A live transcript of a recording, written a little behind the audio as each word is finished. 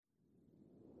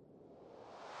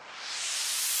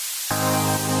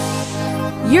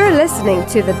You're listening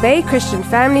to the Bay Christian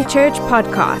Family Church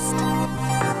podcast.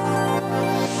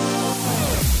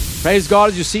 Praise God.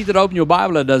 As you see that, open your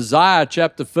Bible at Isaiah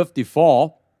chapter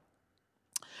 54.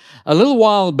 A little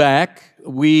while back,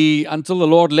 until the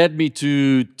Lord led me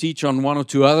to teach on one or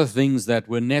two other things that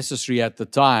were necessary at the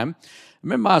time.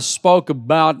 Remember, I spoke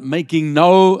about making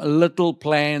no little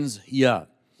plans here.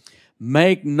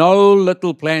 Make no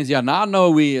little plans here. Now, I know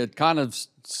we had kind of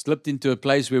slipped into a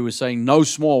place where we're saying no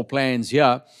small plans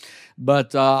here,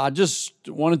 but I just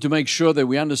wanted to make sure that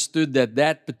we understood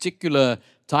that particular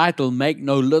title, Make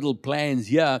No Little Plans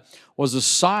Here, was a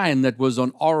sign that was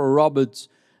on Oral Roberts'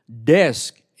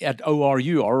 desk at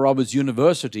ORU, Oral Roberts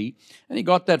University, and he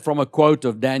got that from a quote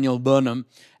of Daniel Burnham.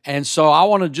 And so I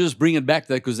want to just bring it back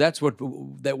there because that's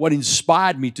what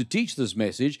inspired me to teach this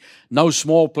message. No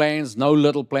small plans, no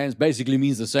little plans, basically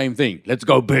means the same thing. Let's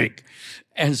go big.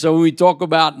 And so when we talk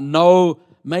about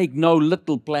make no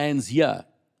little plans here.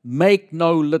 Make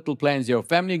no little plans here.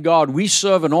 Family of God, we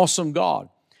serve an awesome God.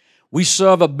 We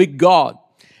serve a big God.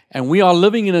 And we are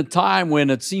living in a time when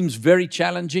it seems very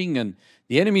challenging and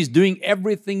the enemy is doing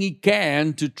everything he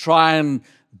can to try and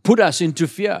put us into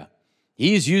fear.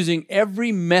 He is using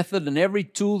every method and every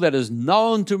tool that is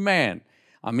known to man.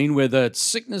 I mean, whether it's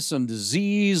sickness and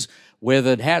disease,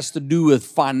 whether it has to do with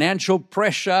financial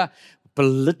pressure,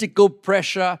 political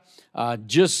pressure,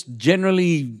 just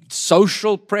generally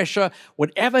social pressure,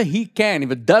 whatever he can. If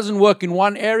it doesn't work in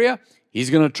one area, he's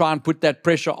going to try and put that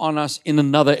pressure on us in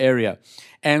another area.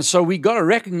 And so we got to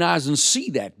recognize and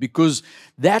see that because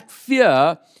that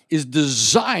fear is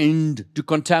designed to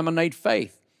contaminate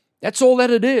faith. That's all that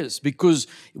it is, because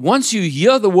once you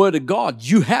hear the word of God,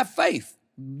 you have faith.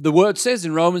 The word says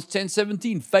in Romans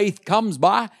 10:17, faith comes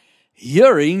by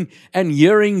hearing and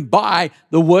hearing by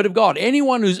the word of God.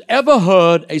 Anyone who's ever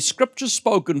heard a scripture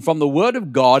spoken from the word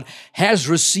of God has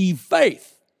received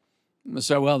faith.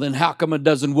 So, well, then how come it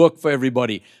doesn't work for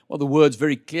everybody? Well, the word's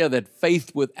very clear that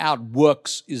faith without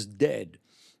works is dead.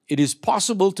 It is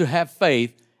possible to have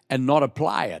faith and not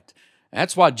apply it.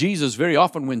 That's why Jesus, very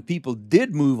often when people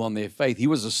did move on their faith, he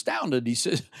was astounded. He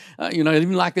says,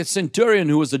 even like that centurion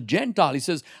who was a Gentile, he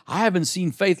says, I haven't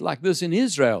seen faith like this in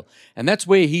Israel. And that's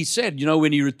where he said,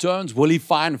 when he returns, will he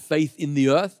find faith in the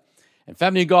earth? And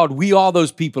family of God, we are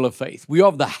those people of faith. We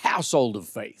are the household of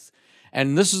faith.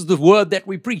 And this is the word that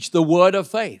we preach, the word of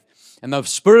faith. And the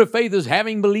spirit of faith is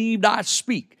having believed, I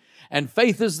speak. And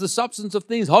faith is the substance of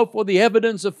things hoped for, the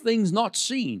evidence of things not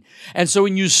seen. And so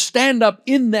when you stand up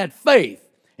in that faith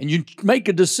and you make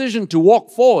a decision to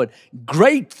walk forward,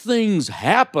 great things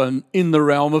happen in the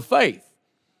realm of faith.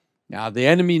 Now, the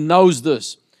enemy knows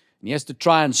this, and he has to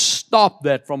try and stop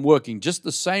that from working. Just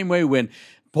the same way when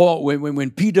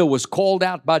Peter was called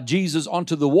out by Jesus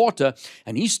onto the water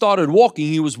and he started walking,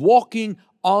 he was walking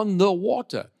on the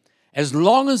water. As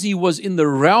long as he was in the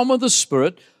realm of the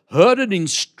Spirit, heard an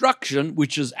instruction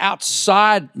which is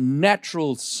outside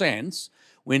natural sense.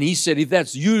 When he said, if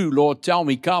that's you, Lord, tell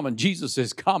me, come. And Jesus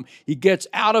says, come. He gets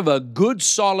out of a good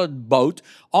solid boat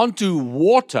onto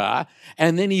water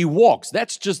and then he walks.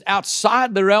 That's just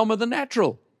outside the realm of the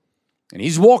natural. And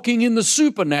he's walking in the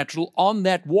supernatural on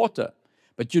that water.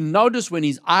 But you notice when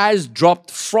his eyes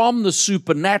dropped from the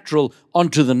supernatural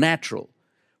onto the natural,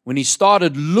 when he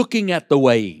started looking at the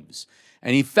waves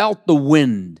and he felt the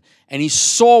wind, and he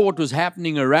saw what was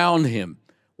happening around him,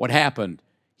 what happened?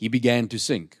 He began to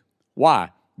sink.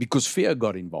 Why? Because fear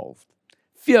got involved.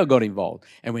 Fear got involved.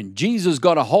 And when Jesus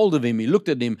got a hold of him, he looked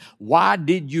at him, why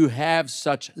did you have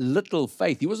such little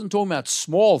faith? He wasn't talking about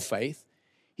small faith.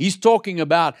 He's talking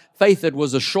about faith that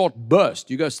was a short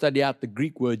burst. You go study out the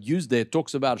Greek word used there. It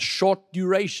talks about short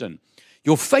duration.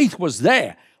 Your faith was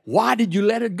there. Why did you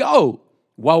let it go?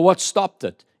 Well, what stopped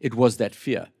it? It was that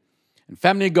fear. And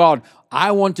family of God,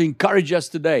 I want to encourage us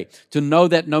today to know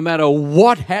that no matter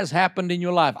what has happened in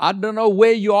your life, I don't know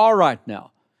where you are right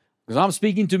now, because I'm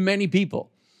speaking to many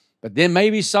people, but then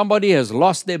maybe somebody has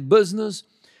lost their business,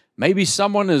 maybe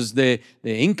someone their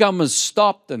income has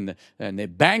stopped and their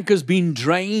bank has been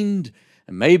drained,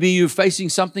 and maybe you're facing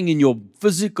something in your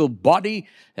physical body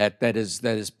that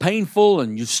is painful,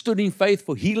 and you stood in faith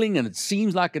for healing and it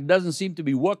seems like it doesn't seem to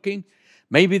be working.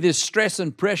 Maybe there's stress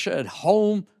and pressure at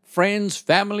home, friends,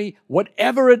 family,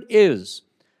 whatever it is.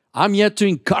 I'm here to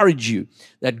encourage you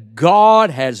that God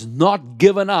has not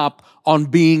given up on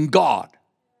being God.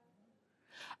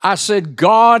 I said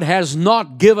God has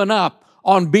not given up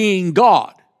on being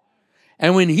God.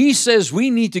 And when He says we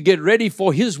need to get ready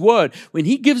for His word, when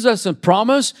He gives us a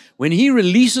promise, when He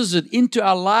releases it into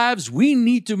our lives, we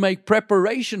need to make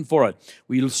preparation for it.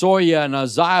 We saw here in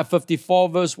Isaiah 54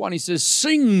 verse 1, He says,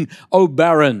 "Sing, O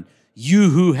barren, you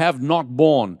who have not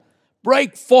borne.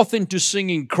 Break forth into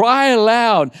singing, cry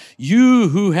aloud, you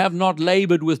who have not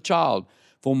labored with child.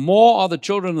 For more are the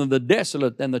children of the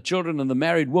desolate than the children of the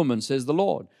married woman, says the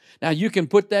Lord. Now you can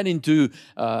put that into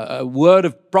a word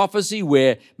of prophecy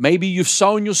where maybe you've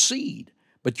sown your seed,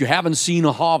 but you haven't seen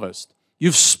a harvest.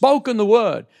 You've spoken the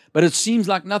word, but it seems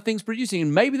like nothing's producing.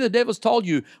 And maybe the devil's told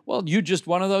you, well, you're just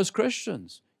one of those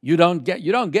Christians. You don't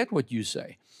get what you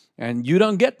say. And you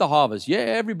don't get the harvest. Yeah,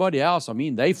 everybody else,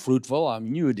 they're fruitful.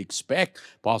 You would expect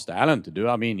Pastor Allan to do.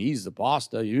 He's the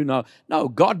pastor, No,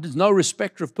 God is no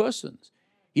respecter of persons.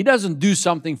 He doesn't do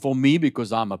something for me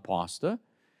because I'm a pastor.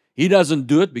 He doesn't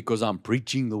do it because I'm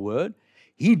preaching the word.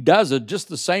 He does it just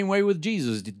the same way with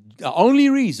Jesus. The only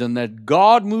reason that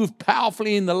God moved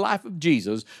powerfully in the life of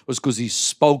Jesus was because He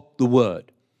spoke the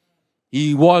word.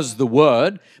 He was the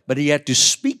word, but He had to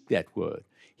speak that word.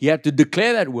 He had to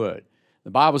declare that word.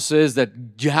 The Bible says that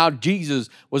how Jesus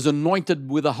was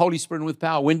anointed with the Holy Spirit and with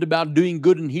power, went about doing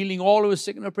good and healing all who were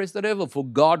sick and oppressed at evil, for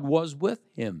God was with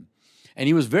Him. And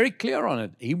He was very clear on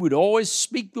it. He would always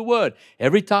speak the word.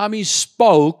 Every time He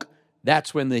spoke,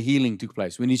 that's when the healing took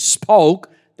place. When He spoke,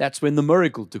 that's when the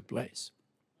miracle took place.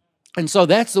 And so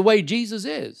that's the way Jesus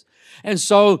is. And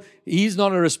so He's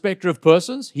not a respecter of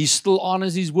persons. He still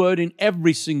honors His word in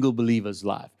every single believer's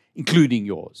life, including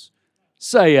yours.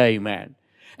 Say amen.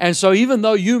 And so even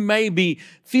though you may be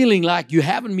feeling like you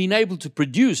haven't been able to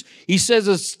produce, He says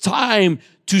it's time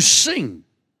to sing.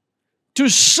 To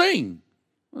sing.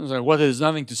 I was like, well, there's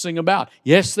nothing to sing about.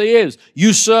 Yes, there is.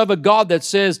 You serve a God that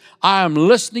says, I am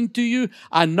listening to you.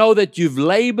 I know that you've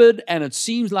labored and it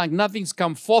seems like nothing's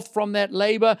come forth from that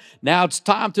labor. Now it's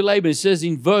time to labor. It says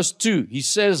in verse 2, He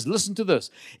says, listen to this.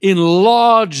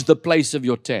 Enlarge the place of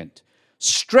your tent.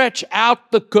 Stretch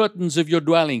out the curtains of your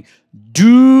dwelling.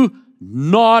 Do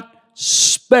not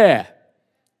spare.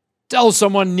 Tell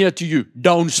someone near to you,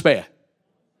 don't spare.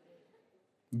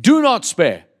 Do not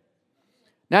spare.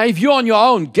 Now, if you're on your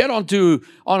own, get on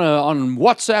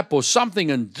WhatsApp or something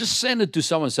and just send it to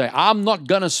someone and say, I'm not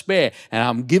going to spare, and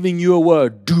I'm giving you a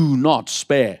word, do not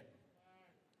spare.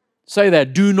 Say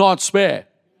that, do not spare.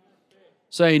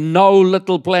 Say, no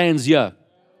little plans here.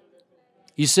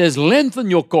 He says, lengthen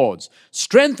your cords,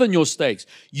 strengthen your stakes.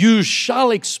 You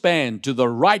shall expand to the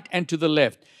right and to the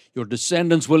left. Your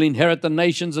descendants will inherit the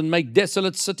nations and make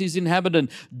desolate cities inhabited.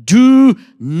 Do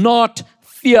not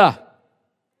fear.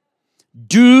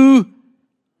 Do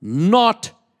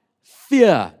not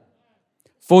fear.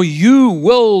 For you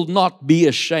will not be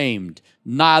ashamed,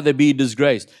 neither be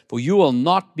disgraced. For you will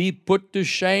not be put to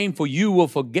shame, for you will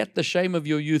forget the shame of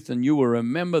your youth, and you will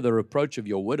remember the reproach of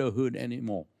your widowhood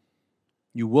anymore.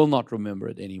 You will not remember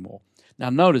it anymore. Now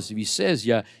notice, if He says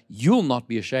here, you'll not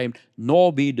be ashamed,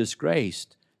 nor be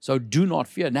disgraced. So do not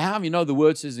fear. Now, the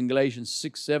word says in Galatians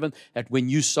 6:7 that when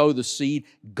you sow the seed,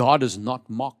 God is not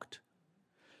mocked.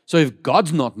 So if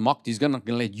God's not mocked, He's not going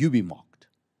to let you be mocked.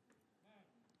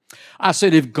 I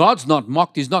said, if God's not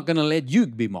mocked, He's not going to let you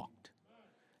be mocked.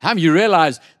 How do you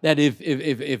realize that if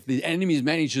the enemy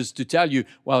manages to tell you,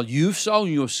 well, you've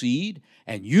sown your seed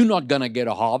and you're not going to get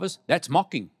a harvest, that's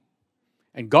mocking.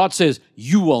 And God says,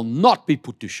 you will not be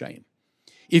put to shame.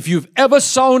 If you've ever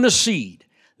sown a seed,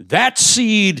 that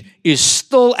seed is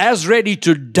still as ready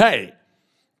today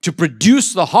to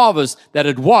produce the harvest that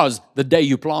it was the day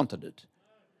you planted it.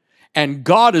 And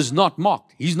God is not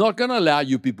mocked. He's not going to allow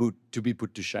you to be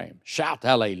put to shame. Shout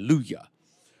hallelujah.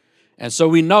 And so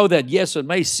we know that, yes, it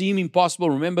may seem impossible.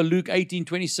 Remember Luke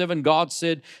 18:27, God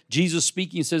said, Jesus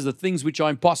speaking says, the things which are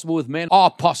impossible with men are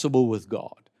possible with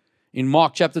God. In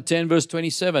Mark chapter 10, verse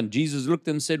 27, Jesus looked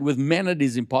and said, with men it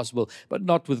is impossible, but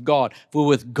not with God. For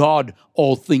with God,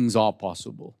 all things are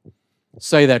possible.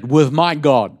 Say that, with my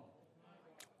God,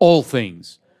 all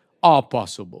things are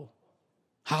possible.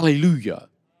 Hallelujah.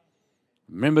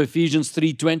 Remember Ephesians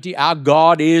 3:20, our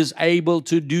God is able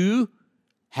to do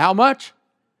how much?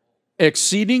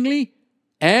 Exceedingly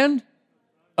and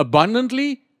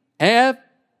abundantly and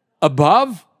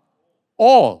above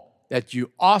all that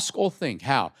you ask or think.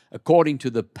 How? According to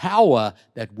the power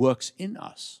that works in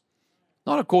us.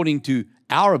 Not according to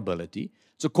our ability.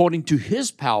 It's according to His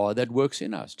power that works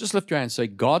in us. Just lift your hand and say,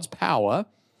 God's power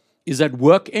is at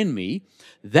work in me.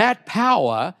 That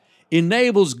power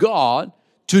enables God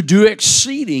to do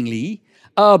exceedingly,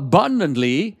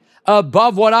 abundantly,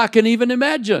 above what I can even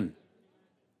imagine.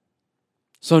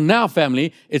 So now,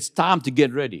 family, it's time to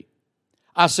get ready.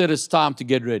 I said it's time to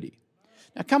get ready.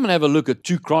 Now come and have a look at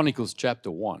 2 Chronicles chapter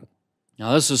 1.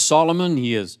 Now this is Solomon.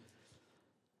 He has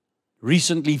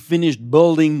recently finished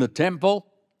building the temple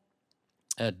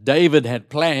that David had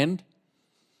planned.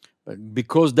 But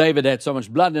because David had so much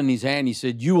blood in his hand, he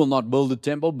said, you will not build the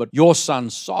temple, but your son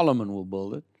Solomon will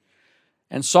build it.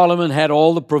 And Solomon had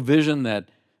all the provision that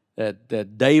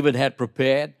David had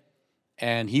prepared,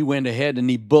 and he went ahead and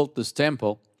he built this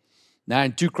temple. Now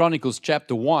in 2 Chronicles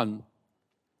chapter 1,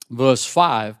 verse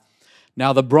 5,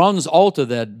 now the bronze altar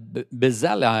that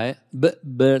Bezalel,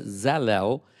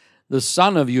 the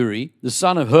son of Uri, the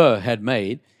son of Hur, had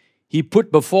made, he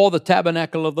put before the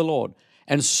tabernacle of the Lord.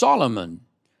 And Solomon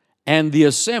and the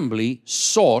assembly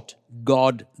sought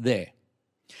God there.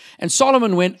 And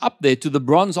Solomon went up there to the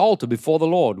bronze altar before the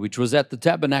Lord, which was at the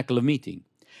tabernacle of meeting.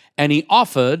 And he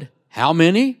offered, how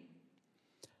many?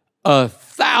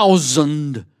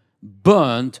 1,000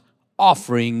 burnt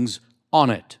offerings on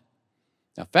it.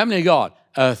 Now, family of God,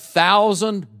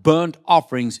 1,000 burnt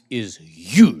offerings is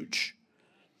huge.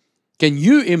 Can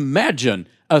you imagine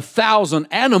 1,000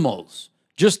 animals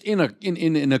just in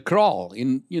a kraal,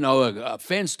 in a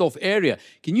fenced-off area?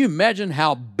 Can you imagine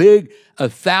how big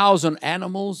 1,000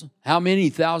 animals? How many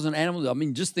 1,000 animals? I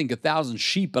mean, just think 1,000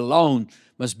 sheep alone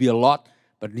must be a lot.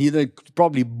 But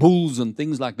probably bulls and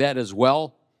things like that as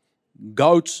well.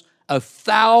 Goats,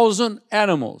 1,000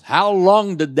 animals. How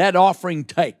long did that offering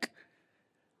take?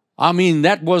 I mean,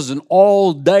 that was an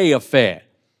all-day affair.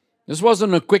 This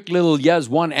wasn't a quick little, yes,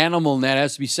 one animal that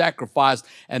has to be sacrificed,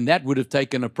 and that would have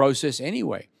taken a process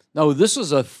anyway. No, this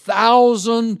is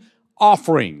 1,000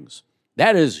 offerings.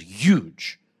 That is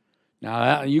huge.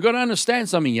 Now, you've got to understand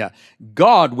something here.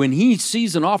 God, when He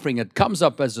sees an offering, it comes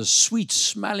up as a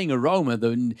sweet-smelling aroma.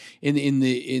 In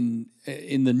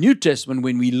the New Testament,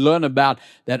 when we learn about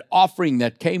that offering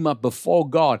that came up before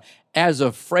God as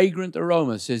a fragrant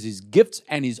aroma, it says His gifts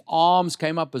and His alms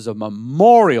came up as a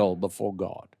memorial before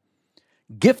God.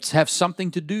 Gifts have something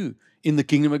to do in the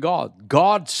kingdom of God.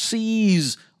 God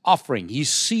sees offering. He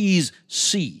sees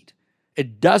seed.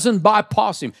 It doesn't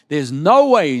bypass Him. There's no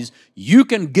ways you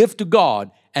can give to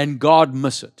God and God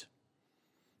miss it.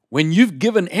 When you've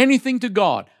given anything to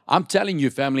God, I'm telling you,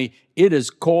 family,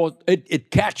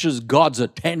 it catches God's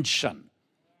attention.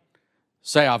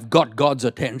 Say, I've got God's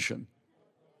attention.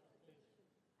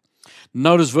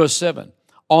 Notice verse 7.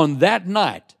 On that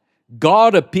night,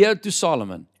 God appeared to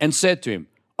Solomon and said to him,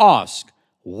 ask,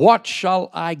 what shall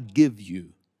I give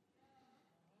you?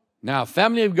 Now,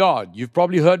 family of God, you've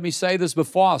probably heard me say this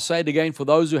before. I'll say it again for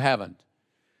those who haven't.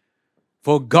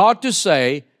 For God to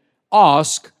say,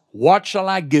 ask, what shall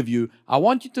I give you? I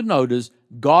want you to notice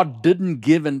God didn't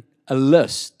give a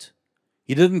list.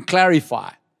 He didn't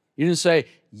clarify. He didn't say,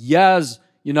 yes,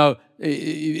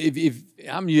 if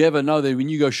how many of you ever know that when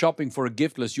you go shopping for a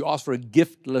gift list, you ask for a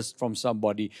gift list from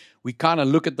somebody, we kind of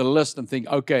look at the list and think,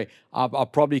 okay, I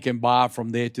probably can buy from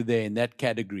there to there in that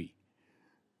category.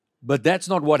 But that's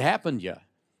not what happened here.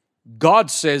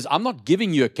 God says, I'm not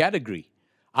giving you a category.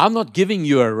 I'm not giving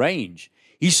you a range.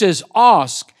 He says,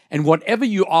 ask, and whatever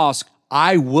you ask,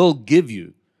 I will give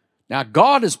you. Now,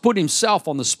 God has put Himself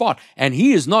on the spot, and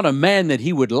He is not a man that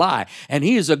He would lie, and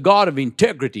He is a God of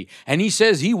integrity, and He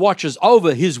says He watches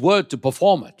over His word to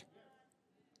perform it.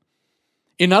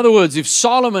 In other words, if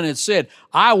Solomon had said,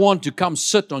 I want to come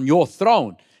sit on your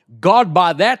throne, God,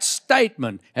 by that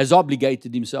statement, has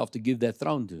obligated Himself to give that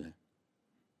throne to him.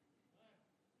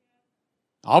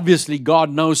 Obviously, God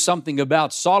knows something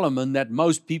about Solomon that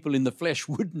most people in the flesh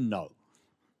wouldn't know.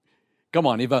 Come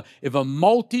on, if a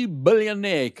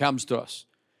multi-billionaire comes to us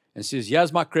and says,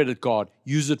 here's my credit card,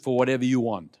 use it for whatever you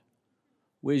want,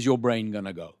 where's your brain going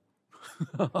to go?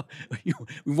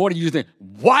 What do you think?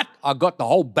 What? I got the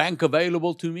whole bank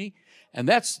available to me? And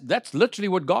that's literally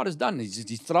what God has done.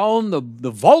 He's thrown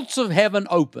the vaults of heaven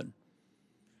open.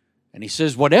 And He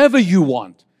says, whatever you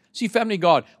want. See, family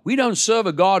God, we don't serve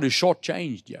a God who's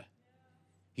shortchanged you.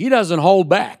 He doesn't hold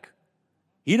back.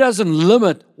 He doesn't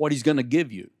limit what He's going to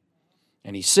give you.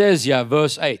 And He says here,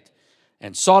 verse 8,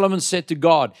 and Solomon said to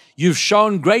God, you've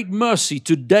shown great mercy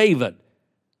to David,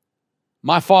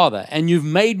 my father, and you've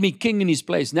made me king in his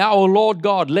place. Now, O Lord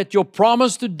God, let your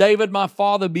promise to David, my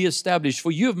father, be established,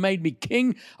 for you have made me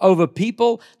king over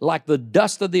people like the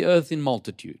dust of the earth in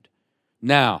multitude.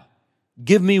 Now,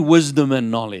 give me wisdom and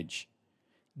knowledge.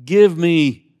 Give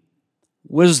me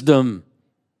wisdom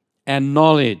and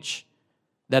knowledge,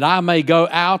 that I may go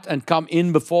out and come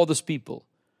in before this people.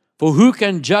 For who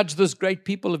can judge this great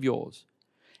people of yours?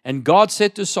 And God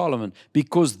said to Solomon,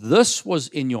 because this was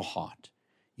in your heart,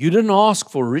 you didn't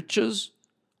ask for riches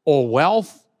or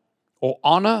wealth or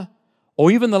honor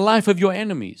or even the life of your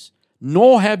enemies,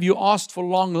 nor have you asked for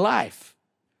long life.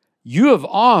 You have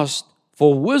asked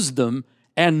for wisdom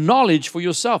and knowledge for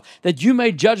yourself, that you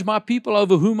may judge my people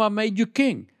over whom I made you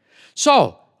king.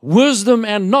 So, wisdom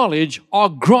and knowledge are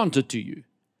granted to you.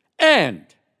 and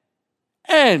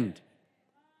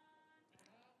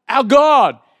our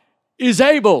God is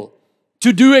able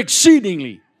to do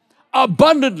exceedingly,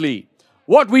 abundantly,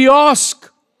 what we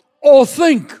ask or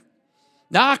think.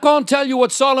 Now, I can't tell you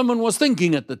what Solomon was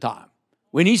thinking at the time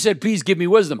when he said, please give me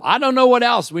wisdom. I don't know what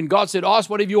else. When God said, ask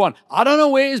whatever you want. I don't know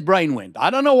where his brain went. I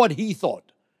don't know what he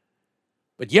thought.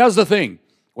 But here's the thing.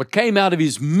 What came out of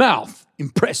his mouth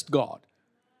impressed God.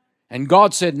 And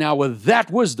God said, now with that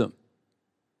wisdom,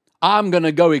 I'm going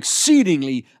to go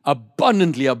exceedingly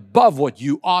abundantly above what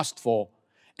you asked for.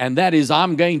 And that is,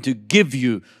 I'm going to give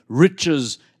you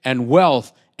riches and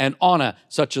wealth and honor,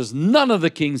 such as none of the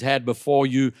kings had before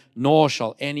you, nor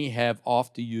shall any have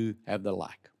after you have the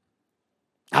like.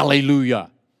 Hallelujah.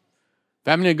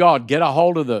 Family of God, get a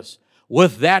hold of this.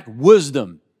 With that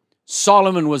wisdom,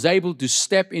 Solomon was able to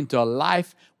step into a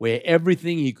life where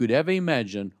everything he could ever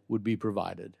imagine would be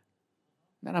provided.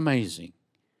 Isn't that amazing?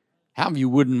 How you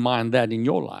wouldn't mind that in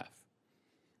your life?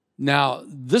 Now,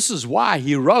 this is why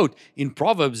he wrote in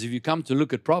Proverbs, if you come to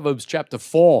look at Proverbs chapter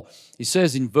 4, he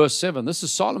says in verse 7, this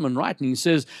is Solomon writing, he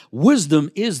says, wisdom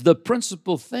is the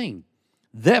principal thing.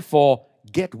 Therefore,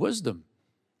 get wisdom.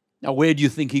 Now, where do you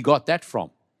think he got that from?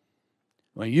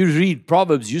 When you read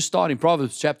Proverbs, you start in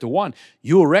Proverbs chapter 1,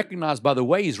 you will recognize by the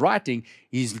way he's writing,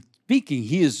 he's speaking,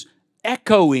 he is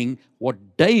echoing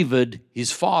what David,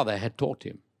 his father, had taught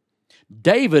him.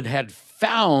 David had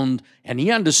found and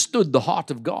he understood the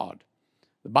heart of God.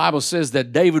 The Bible says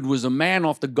that David was a man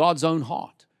after God's own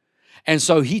heart. And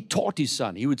so he taught his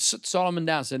son. He would sit Solomon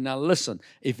down and say, now listen,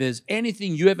 if there's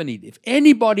anything you ever need, if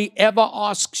anybody ever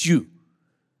asks you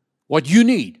what you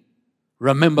need,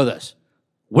 remember this.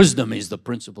 Wisdom is the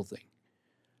principal thing.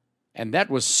 And that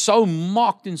was so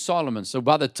marked in Solomon. So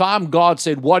by the time God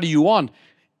said, what do you want?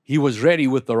 He was ready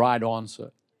with the right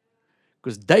answer.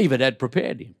 Because David had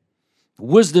prepared him.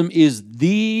 Wisdom is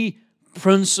the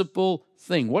principal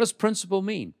thing. What does principle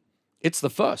mean? It's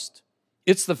the first.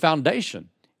 It's the foundation.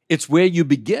 It's where you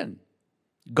begin.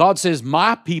 God says,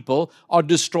 my people are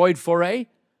destroyed for a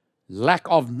lack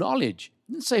of knowledge.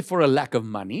 He didn't say for a lack of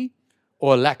money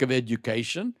or a lack of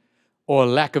education or a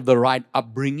lack of the right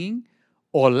upbringing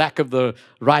or a lack of the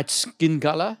right skin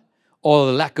color or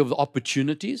a lack of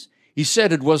opportunities. He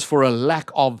said it was for a lack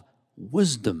of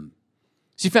wisdom.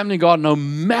 See, family of God, no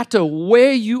matter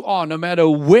where you are, no matter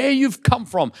where you've come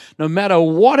from, no matter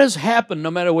what has happened,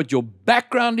 no matter what your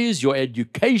background is, your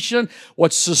education,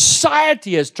 what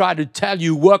society has tried to tell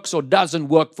you works or doesn't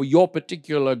work for your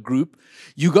particular group,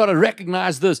 you got to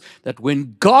recognize this, that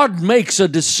when God makes a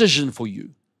decision for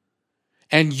you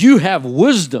and you have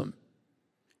wisdom,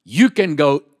 you can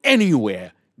go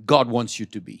anywhere God wants you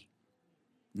to be.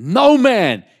 No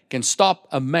man can stop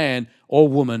a man or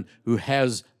woman who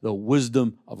has the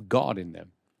wisdom of God in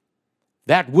them.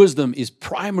 That wisdom is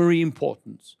primary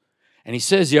importance. And he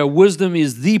says here, wisdom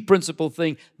is the principal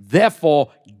thing.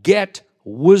 Therefore, get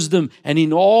wisdom. And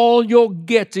in all your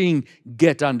getting,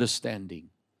 get understanding.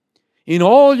 In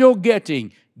all your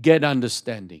getting, get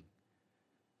understanding.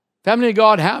 Family of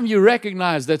God, how do you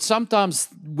recognize that sometimes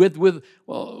with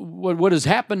what has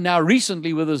happened now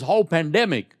recently with this whole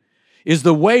pandemic is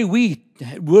the way we're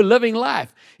living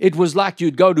life. It was like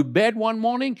you'd go to bed one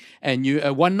morning and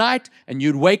one night, and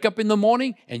you'd wake up in the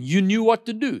morning and you knew what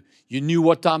to do. You knew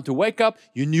what time to wake up.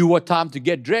 You knew what time to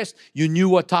get dressed. You knew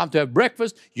what time to have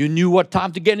breakfast. You knew what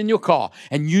time to get in your car.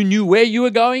 And you knew where you were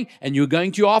going, and you were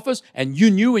going to your office, and you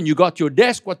knew when you got to your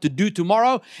desk what to do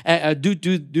tomorrow,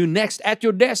 do next at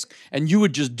your desk, and you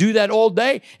would just do that all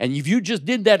day. And if you just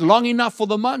did that long enough for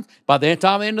the month, by the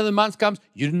time the end of the month comes,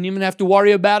 you didn't even have to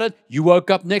worry about it. You woke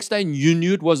up next day and you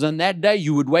knew it was on that day.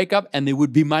 You would wake up and there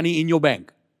would be money in your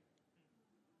bank.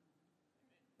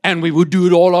 And we would do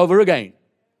it all over again.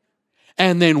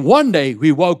 And then one day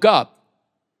we woke up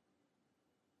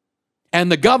and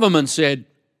the government said,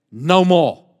 no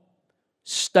more.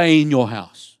 Stay in your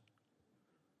house.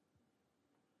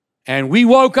 And we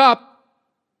woke up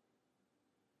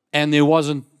and there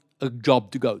wasn't a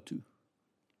job to go to.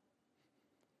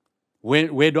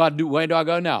 Where do I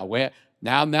go now?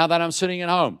 Now that I'm sitting at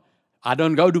home, I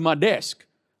don't go to my desk.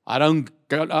 I don't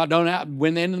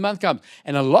when the end of the month comes.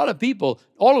 And a lot of people,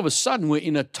 all of a sudden, we're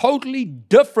in a totally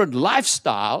different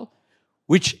lifestyle,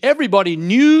 which everybody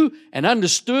knew and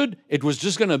understood it was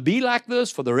just going to be like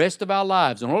this for the rest of our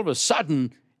lives. And all of a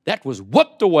sudden, that was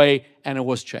whipped away and it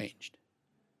was changed.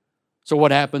 So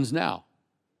what happens now?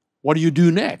 What do you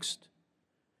do next?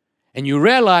 And you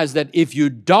realize that if you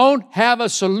don't have a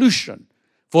solution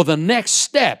for the next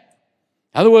step,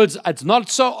 in other words, it's not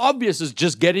so obvious as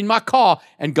just get in my car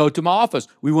and go to my office.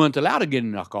 We weren't allowed to get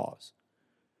in our cars.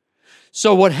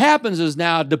 So what happens is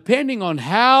now, depending on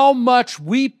how much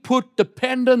we put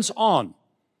dependence on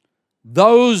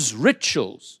those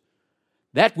rituals,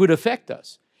 that would affect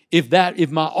us.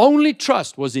 If my only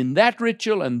trust was in that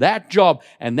ritual and that job,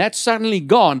 and that's suddenly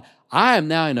gone, I am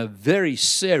now in a very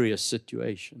serious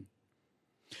situation.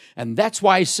 And that's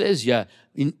why he says here,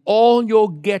 in all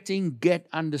your getting, get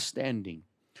understanding.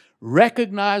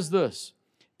 Recognize this.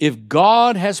 If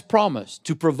God has promised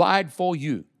to provide for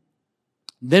you,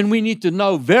 then we need to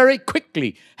know very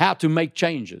quickly how to make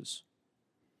changes.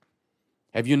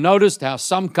 Have you noticed how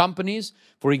some companies,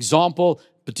 for example,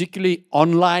 particularly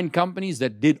online companies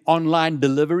that did online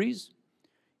deliveries,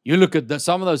 you look at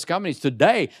some of those companies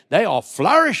today, they are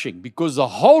flourishing because the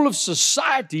whole of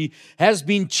society has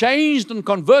been changed and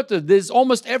converted. There's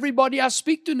almost everybody I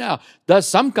speak to now does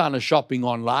some kind of shopping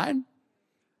online.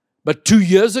 But 2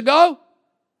 years ago,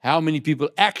 how many people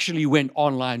actually went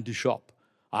online to shop?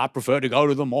 I prefer to go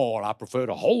to the mall. I prefer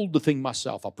to hold the thing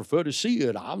myself. I prefer to see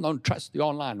it. I don't trust the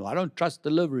online. I don't trust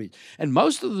deliveries. And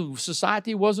most of the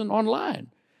society wasn't online.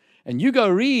 And you go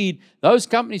read, those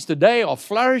companies today are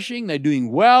flourishing. They're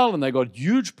doing well, and they got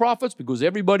huge profits because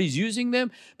everybody's using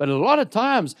them. But a lot of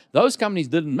times, those companies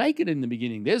didn't make it in the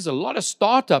beginning. There's a lot of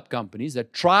startup companies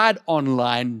that tried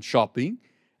online shopping,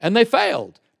 and they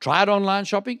failed. Tried online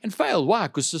shopping and failed. Why?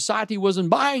 Because society wasn't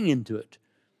buying into it.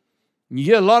 You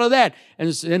hear a lot of that.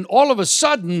 And all of a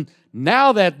sudden,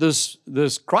 now that this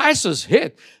crisis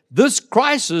hit, this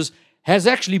crisis has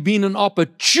actually been an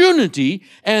opportunity,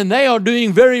 and they are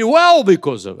doing very well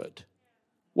because of it.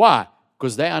 Why?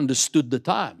 Because they understood the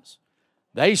times.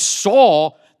 They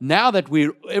saw, now that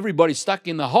everybody's stuck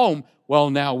in the home, well,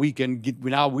 now we're going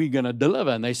to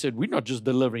deliver. And they said, we're not just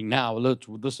delivering now,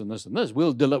 this and this and this.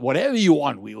 We'll deliver whatever you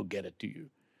want, we'll get it to you.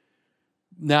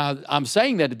 Now, I'm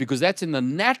saying that because that's in the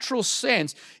natural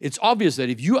sense. It's obvious that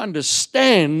if you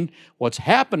understand what's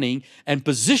happening and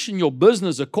position your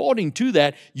business according to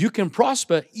that, you can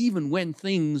prosper even when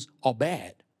things are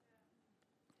bad.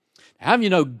 How many of you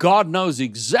know God knows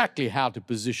exactly how to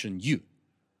position you?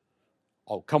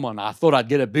 Oh, come on, I thought I'd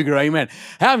get a bigger amen.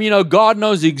 How many of you know God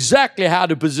knows exactly how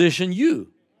to position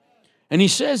you? And he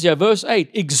says here, verse 8,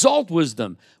 exalt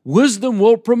wisdom. Wisdom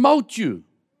will promote you.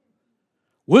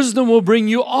 Wisdom will bring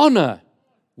you honor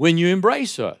when you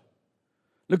embrace her.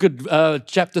 Look at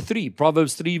chapter 3,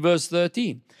 Proverbs 3, verse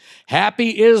 13.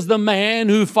 Happy is the man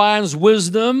who finds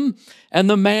wisdom and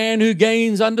the man who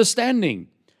gains understanding.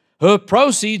 Her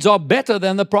proceeds are better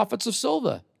than the profits of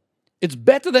silver. It's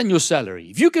better than your salary.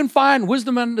 If you can find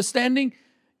wisdom and understanding,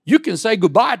 you can say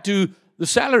goodbye to the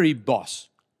salary boss.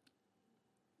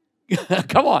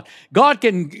 Come on. God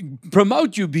can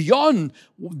promote you beyond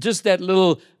just that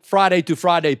little Friday to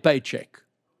Friday paycheck.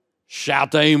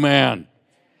 Shout amen.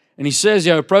 And he says,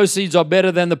 her proceeds are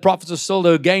better than the profits of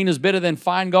silver. Her gain is better than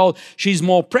fine gold. She's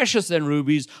more precious than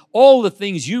rubies. All the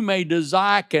things you may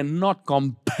desire cannot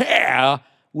compare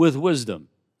with wisdom.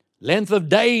 Length of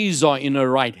days are in her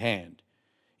right hand.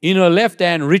 In her left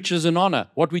hand, riches and honor.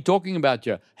 What are we talking about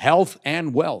here? Health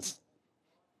and wealth.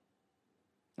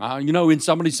 When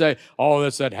somebody say, oh,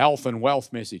 that's that health and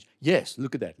wealth message. Yes,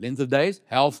 look at that. Length of days,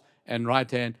 health, and right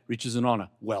hand, riches and honor,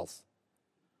 wealth.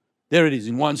 There it is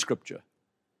in one scripture.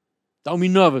 Don't be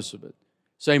nervous of it.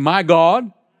 Say, my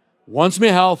God wants me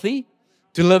healthy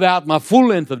to live out my full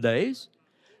length of days,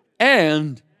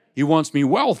 and He wants me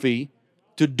wealthy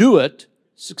to do it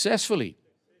successfully.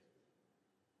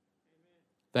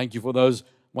 Thank you for those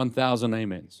 1,000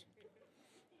 amens.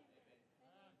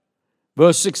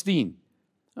 Verse 16.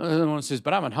 Someone says,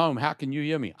 but I'm at home. How can you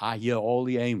hear me? I hear all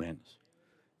the amens.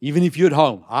 Even if you're at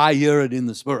home, I hear it in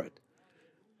the Spirit.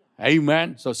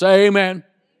 Amen. So say amen.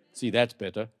 See, that's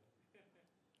better.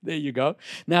 There you go.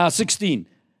 Now 16,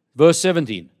 verse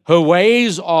 17. Her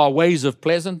ways are ways of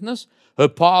pleasantness. Her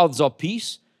paths are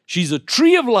peace. She's a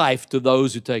tree of life to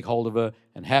those who take hold of her,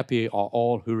 and happy are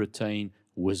all who retain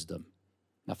wisdom.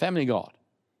 Now, family God,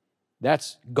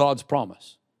 that's God's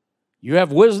promise. You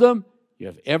have wisdom. You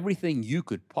have everything you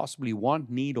could possibly want,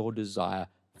 need, or desire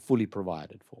fully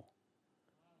provided for.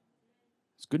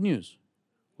 It's good news.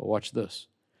 Well, watch this.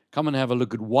 Come and have a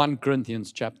look at 1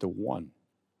 Corinthians chapter 1.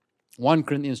 1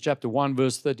 Corinthians chapter 1,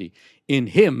 verse 30. In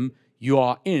Him you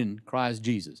are in Christ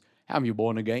Jesus. How many of you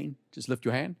born again? Just lift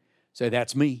your hand. Say,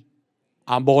 that's me.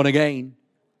 I'm born again.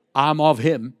 I'm of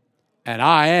Him. And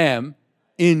I am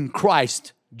in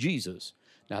Christ Jesus.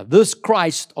 Now, this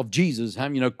Christ of Jesus, how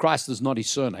many of you know Christ is not His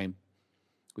surname?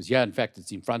 Because, in fact,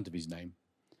 it's in front of His name.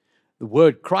 The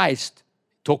word Christ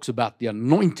talks about the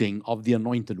anointing of the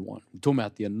anointed one. We're talking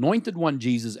about the anointed one,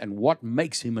 Jesus, and what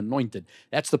makes him anointed.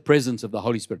 That's the presence of the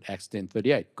Holy Spirit, Acts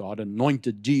 10:38. God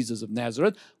anointed Jesus of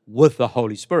Nazareth with the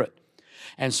Holy Spirit.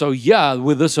 And so,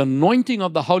 with this anointing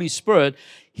of the Holy Spirit,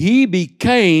 he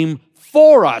became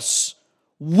for us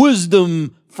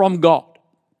wisdom from God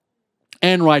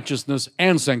and righteousness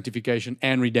and sanctification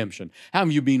and redemption. How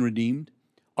have you been redeemed?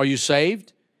 Are you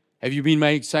saved? Have you been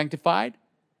made sanctified?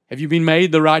 Have you been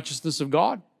made the righteousness of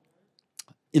God?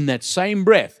 In that same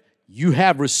breath, you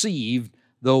have received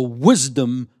the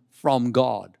wisdom from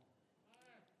God.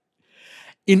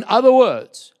 In other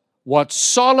words, what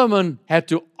Solomon had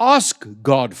to ask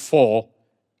God for,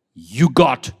 you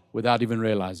got without even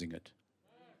realizing it.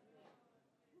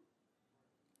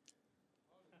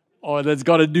 Oh, that's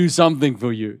got to do something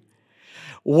for you.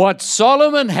 What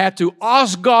Solomon had to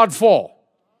ask God for,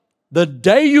 the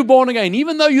day you're born again,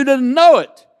 even though you didn't know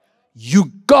it,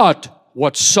 you got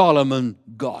what Solomon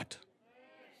got.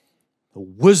 The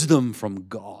wisdom from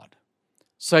God.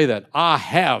 Say that. I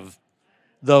have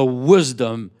the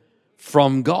wisdom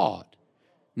from God.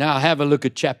 Now have a look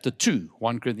at chapter 2,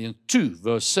 1 Corinthians 2,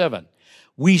 verse 7.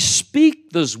 We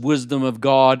speak this wisdom of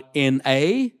God in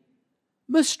a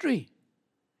mystery.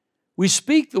 We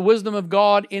speak the wisdom of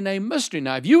God in a mystery.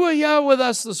 Now, if you were here with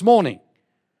us this morning,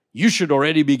 you should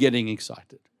already be getting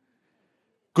excited.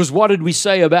 Because what did we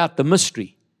say about the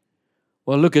mystery?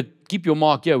 Well, keep your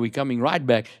mark here, we're coming right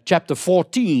back. Chapter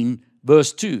 14,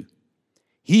 verse 2.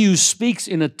 He who speaks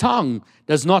in a tongue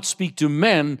does not speak to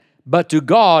men, but to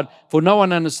God, for no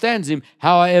one understands him.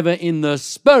 However, in the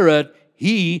Spirit,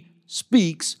 he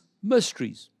speaks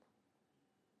mysteries.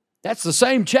 That's the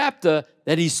same chapter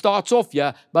that he starts off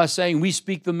here by saying we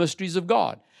speak the mysteries of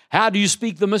God. How do you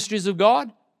speak the mysteries of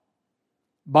God?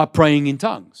 By praying in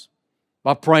tongues,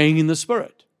 by praying in the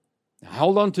Spirit. Now,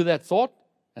 hold on to that thought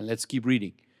and let's keep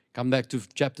reading. Come back to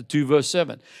chapter 2, verse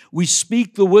 7. We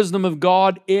speak the wisdom of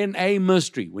God in a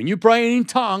mystery. When you're praying in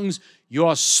tongues, you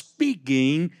are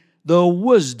speaking the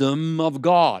wisdom of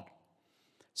God.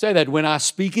 Say that when I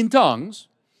speak in tongues,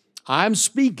 I'm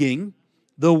speaking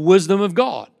the wisdom of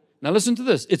God. Now listen to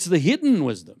this. It's the hidden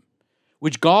wisdom,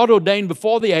 which God ordained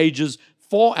before the ages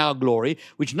for our glory,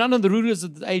 which none of the rulers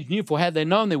of the age knew, for had they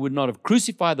known, they would not have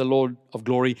crucified the Lord of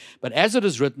glory. But as it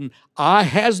is written, eye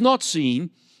has not seen,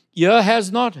 ear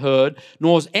has not heard,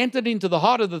 nor has entered into the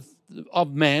heart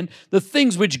of man the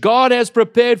things which God has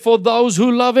prepared for those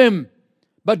who love him.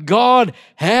 But God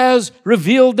has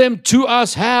revealed them to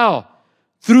us. How?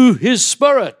 Through his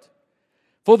Spirit.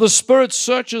 For the Spirit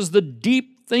searches the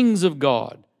deep things of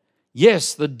God.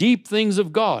 Yes, the deep things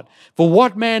of God. For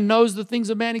what man knows the things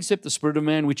of man except the Spirit of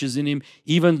man which is in him?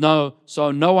 Even though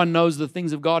so no one knows the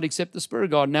things of God except the Spirit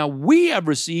of God. Now we have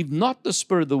received not the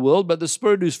spirit of the world, but the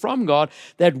Spirit who's from God,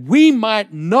 that we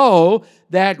might know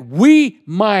the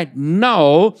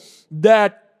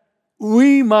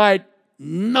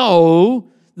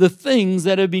things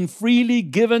that have been freely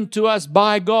given to us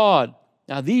by God.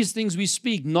 Now these things we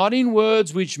speak, not in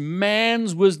words which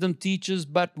man's wisdom teaches,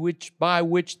 but by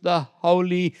which the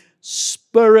Holy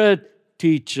Spirit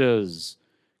teaches,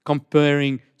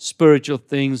 comparing spiritual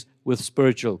things with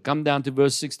spiritual. Come down to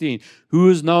verse 16. Who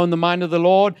has known the mind of the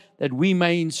Lord, that we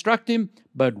may instruct him?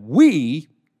 But we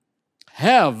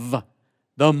have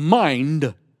the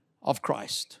mind of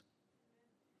Christ.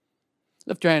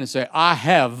 Lift your hand and say, I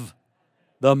have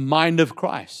the mind of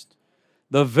Christ.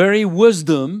 The very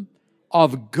wisdom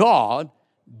of God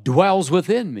dwells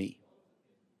within me.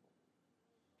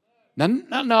 Now,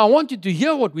 I want you to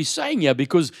hear what we're saying here,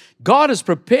 because God has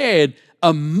prepared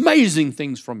amazing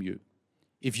things from you.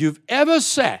 If you've ever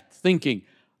sat thinking,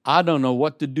 I don't know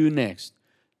what to do next,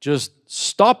 just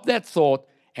stop that thought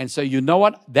and say, you know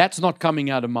what? That's not coming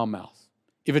out of my mouth.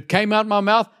 If it came out of my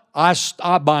mouth,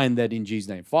 I bind that in Jesus'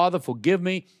 name. Father, forgive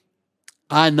me.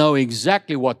 I know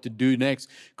exactly what to do next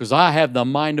because I have the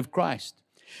mind of Christ.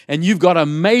 And you've got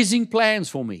amazing plans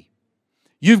for me.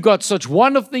 You've got such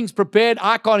wonderful things prepared,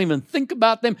 I can't even think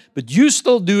about them, but you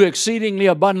still do exceedingly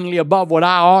abundantly above what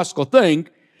I ask or think.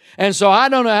 And so I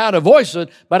don't know how to voice it,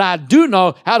 but I do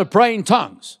know how to pray in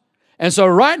tongues. And so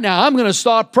right now I'm going to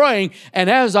start praying, and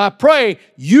as I pray,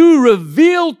 you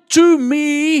reveal to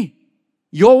me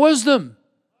your wisdom.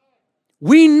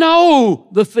 We know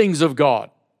the things of God.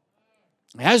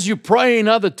 As you pray in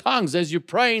other tongues, as you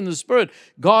pray in the Spirit,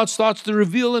 God starts to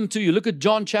reveal them to you. Look at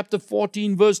John chapter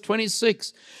 14, verse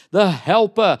 26. The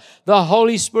Helper, the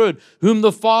Holy Spirit, whom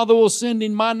the Father will send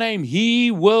in my name,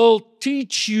 He will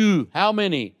teach you. How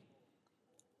many?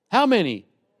 How many?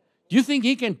 Do you think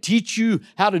He can teach you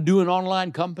how to do an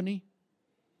online company?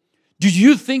 Do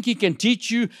you think He can teach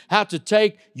you how to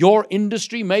take your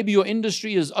industry? Maybe your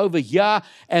industry is over here,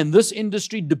 and this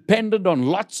industry depended on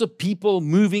lots of people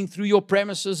moving through your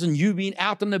premises and you being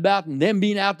out and about and them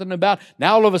being out and about.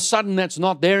 Now all of a sudden that's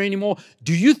not there anymore.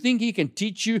 Do you think He can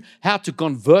teach you how to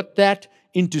convert that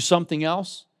into something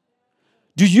else?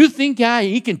 Do you think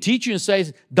He can teach you and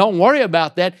say, don't worry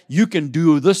about that, you can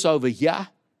do this over here?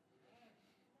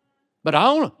 But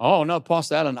oh no,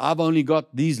 Pastor Allan, I've only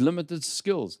got these limited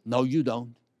skills. No, you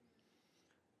don't.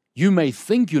 You may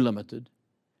think you're limited,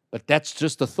 but that's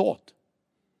just a thought.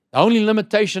 The only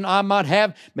limitation I might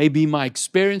have may be my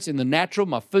experience in the natural,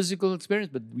 my physical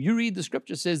experience, but you read the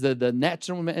scripture, says that the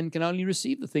natural man can only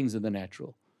receive the things of the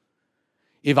natural.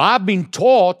 If I've been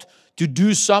taught to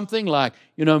do something like,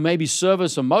 maybe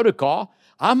service a motor car,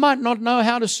 I might not know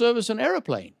how to service an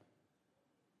airplane.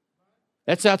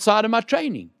 That's outside of my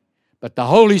training. But the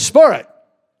Holy Spirit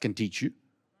can teach you.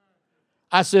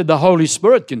 I said the Holy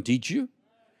Spirit can teach you.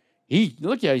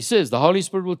 Look here, He says the Holy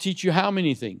Spirit will teach you how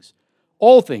many things?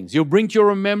 All things. He'll bring to your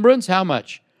remembrance how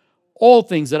much? All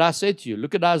things that I said to you.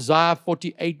 Look at Isaiah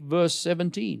 48 verse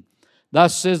 17.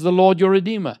 Thus says the Lord your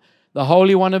Redeemer, the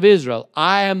Holy One of Israel.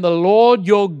 I am the Lord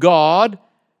your God.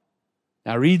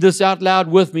 Now read this out loud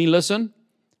with me. Listen.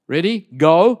 Ready?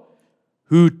 Go.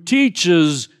 Who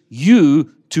teaches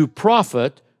you to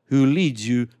profit, who leads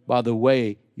you by the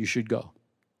way you should go.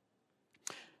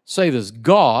 Say this,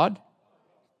 God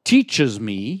teaches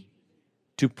me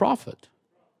to profit.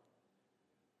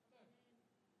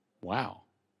 Wow.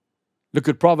 Look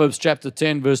at Proverbs chapter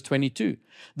 10, verse 22.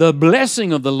 The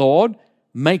blessing of the Lord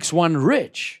makes one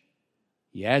rich.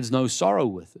 He adds no sorrow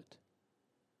with it.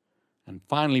 And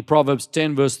finally, Proverbs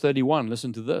 10, verse 31.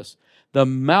 Listen to this. The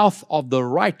mouth of the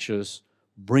righteous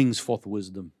brings forth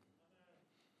wisdom.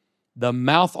 The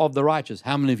mouth of the righteous.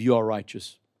 How many of you are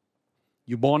righteous?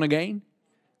 You born again?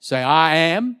 Say, I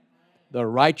am the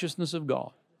righteousness of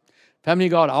God. Family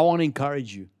of God, I want to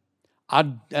encourage you.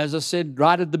 As I said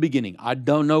right at the beginning, I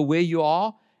don't know where you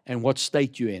are and what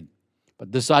state you're in.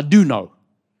 But this I do know.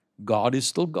 God is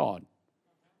still God.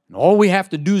 And all we have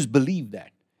to do is believe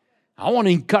that. I want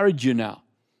to encourage you now.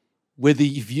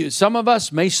 Some of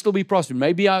us may still be prospering.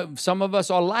 Maybe some of us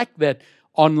are like that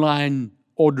online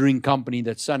ordering company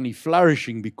that's suddenly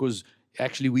flourishing because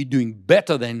actually we're doing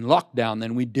better than lockdown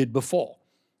than we did before.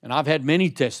 And I've had many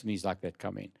testimonies like that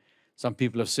come in. Some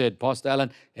people have said, Pastor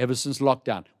Allan, ever since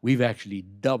lockdown, we've actually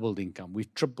doubled income.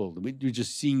 We've tripled. We're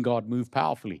just seeing God move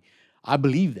powerfully. I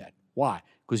believe that. Why?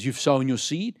 Because you've sown your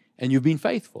seed and you've been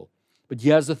faithful. But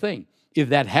here's the thing. If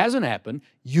that hasn't happened,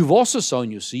 you've also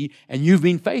sown your seed and you've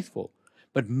been faithful.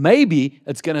 But maybe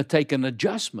it's going to take an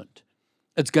adjustment.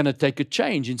 It's going to take a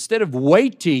change. Instead of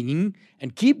waiting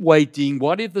and keep waiting,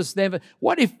 what if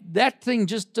that thing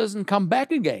just doesn't come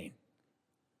back again?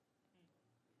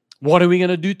 What are we going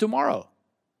to do tomorrow?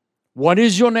 What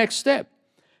is your next step?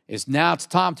 It's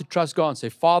time to trust God and say,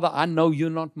 Father, I know you're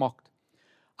not mocked.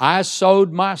 I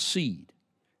sowed my seed.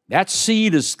 That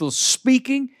seed is still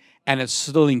speaking, and it's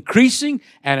still increasing,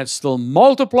 and it's still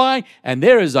multiplying, and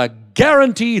there is a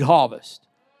guaranteed harvest.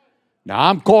 Now,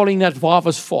 I'm calling that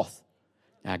harvest forth.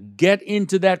 Now, get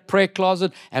into that prayer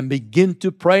closet and begin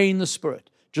to pray in the Spirit.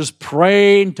 Just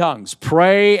pray in tongues.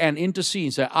 Pray and intercede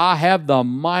and say, I have the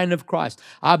mind of Christ.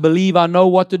 I believe I know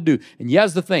what to do. And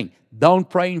here's the thing. Don't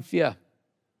pray in fear.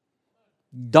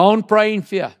 Don't pray in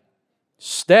fear.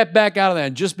 Step back out of there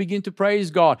and just begin to praise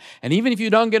God. And even if you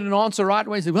don't get an answer right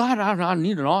away, say, well, I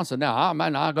need an answer now.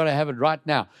 I've got to have it right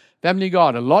now. Family of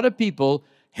God, a lot of people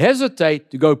hesitate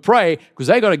to go pray because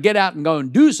they got to get out and go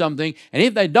and do something. And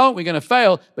if they don't, we're going to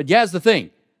fail. But here's the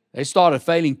thing. They started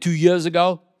failing 2 years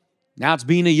ago. Now it's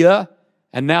been a year.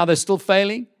 And now they're still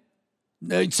failing.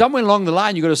 Somewhere along the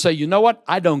line, you've got to say, you know what?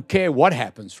 I don't care what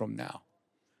happens from now.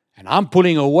 And I'm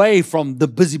pulling away from the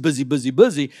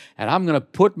busy. And I'm going to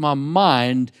put my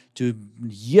mind to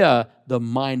hear the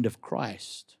mind of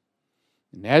Christ.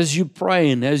 And as you pray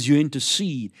and as you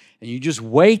intercede and you just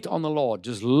wait on the Lord,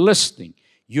 just listening,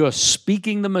 you're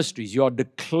speaking the mysteries. You're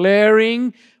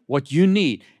declaring what you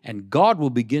need. And God will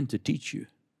begin to teach you.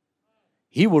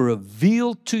 He will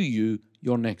reveal to you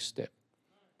your next step.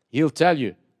 He'll tell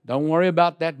you, don't worry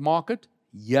about that market.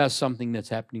 Here's something that's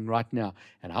happening right now.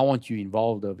 And I want you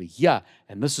involved over here.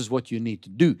 And this is what you need to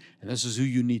do. And this is who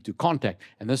you need to contact.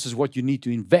 And this is what you need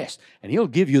to invest. And He'll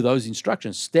give you those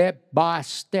instructions step by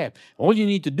step. All you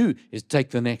need to do is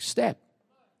take the next step.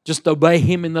 Just obey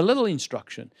Him in the little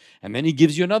instruction. And then He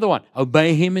gives you another one.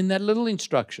 Obey Him in that little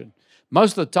instruction.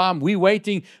 Most of the time, we're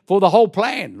waiting for the whole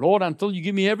plan. Lord, until you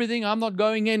give me everything, I'm not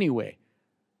going anywhere.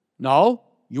 No,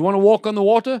 you want to walk on the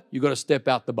water? You've got to step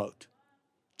out the boat.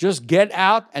 Just get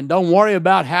out and don't worry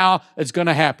about how it's going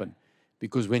to happen.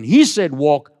 Because when He said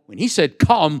walk, when He said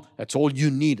come, that's all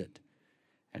you needed.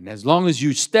 And as long as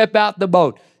you step out the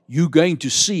boat, you're going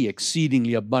to see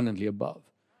exceedingly abundantly above.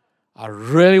 I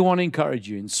really want to encourage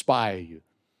you, inspire you.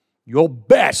 Your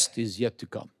best is yet to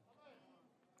come.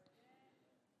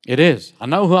 It is. I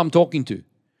know who I'm talking to.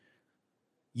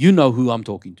 You know who I'm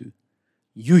talking to.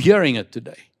 You're hearing it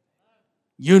today.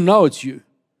 You know it's you.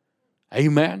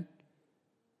 Amen.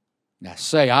 Now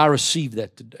say, I receive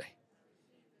that today.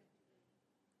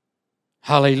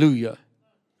 Hallelujah.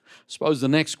 I suppose the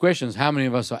next question is, how many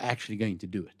of us are actually going to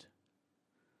do it?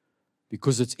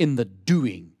 Because it's in the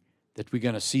doing that we're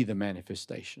going to see the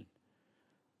manifestation.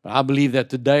 But I believe that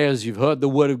today, as you've heard the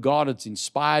Word of God, it's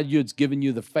inspired you, it's given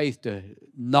you the faith to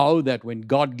know that when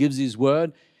God gives His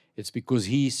Word, it's because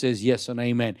He says yes and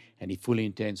amen, and He fully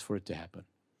intends for it to happen.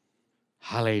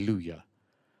 Hallelujah.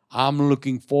 I'm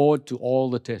looking forward to all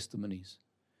the testimonies,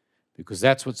 because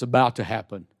that's what's about to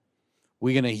happen.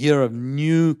 We're going to hear of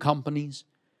new companies,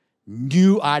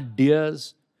 new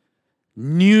ideas,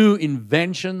 new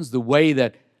inventions, the way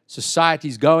that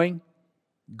society's going.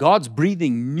 God's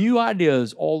breathing new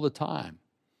ideas all the time.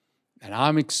 And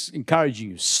I'm encouraging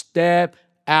you, step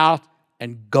out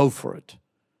and go for it.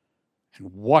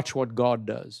 And watch what God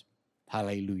does.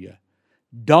 Hallelujah.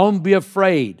 Don't be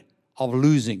afraid of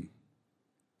losing.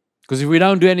 Because if we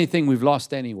don't do anything, we've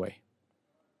lost anyway.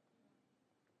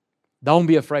 Don't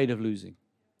be afraid of losing.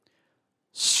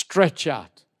 Stretch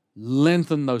out.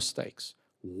 Lengthen those stakes.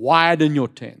 Widen your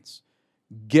tents.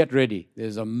 Get ready.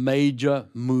 There's a major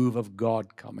move of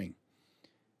God coming.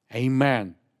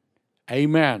 Amen.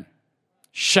 Amen.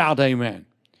 Shout amen.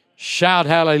 Shout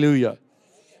hallelujah.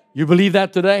 You believe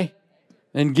that today?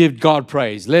 Then give God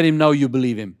praise. Let Him know you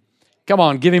believe Him. Come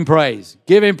on, give Him praise.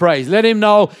 Give Him praise. Let Him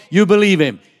know you believe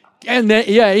Him. And then,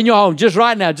 in your home, just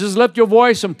right now, just lift your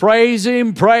voice and praise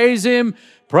Him, praise Him,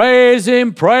 praise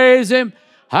Him, praise Him.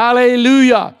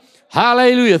 Hallelujah.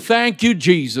 Hallelujah. Thank you,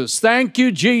 Jesus. Thank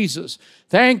you, Jesus.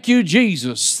 Thank you,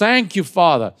 Jesus. Thank you,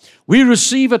 Father. We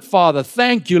receive it, Father.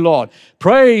 Thank you, Lord.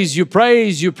 Praise you,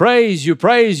 praise you, praise you,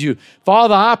 praise you.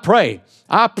 Father, I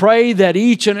pray that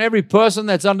each and every person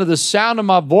that's under the sound of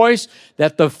my voice,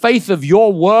 that the faith of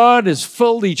your word has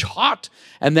filled each heart,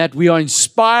 and that we are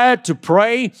inspired to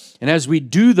pray. And as we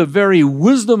do, the very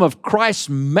wisdom of Christ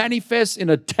manifests in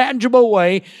a tangible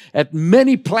way at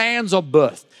many plans of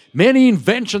birth. Many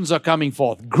inventions are coming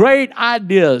forth. Great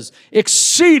ideas,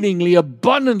 exceedingly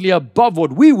abundantly above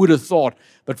what we would have thought.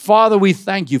 But Father, we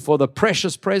thank you for the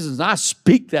precious presence. I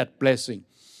speak that blessing.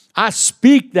 I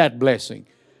speak that blessing.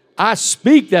 I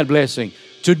speak that blessing.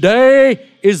 Today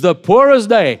is the poorest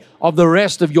day of the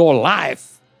rest of your life.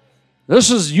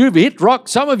 You've hit rock.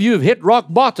 Some of you have hit rock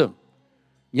bottom.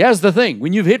 Here's the thing.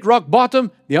 When you've hit rock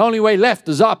bottom, the only way left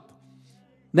is up.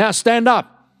 Now stand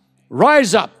up.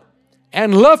 Rise up.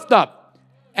 And lift up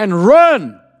and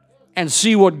run and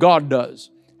see what God does.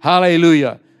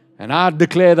 Hallelujah. And I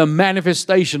declare the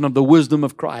manifestation of the wisdom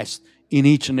of Christ in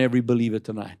each and every believer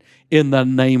tonight. In the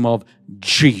name of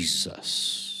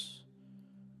Jesus.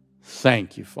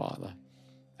 Thank you, Father.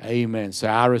 Amen. Say,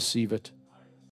 I receive it.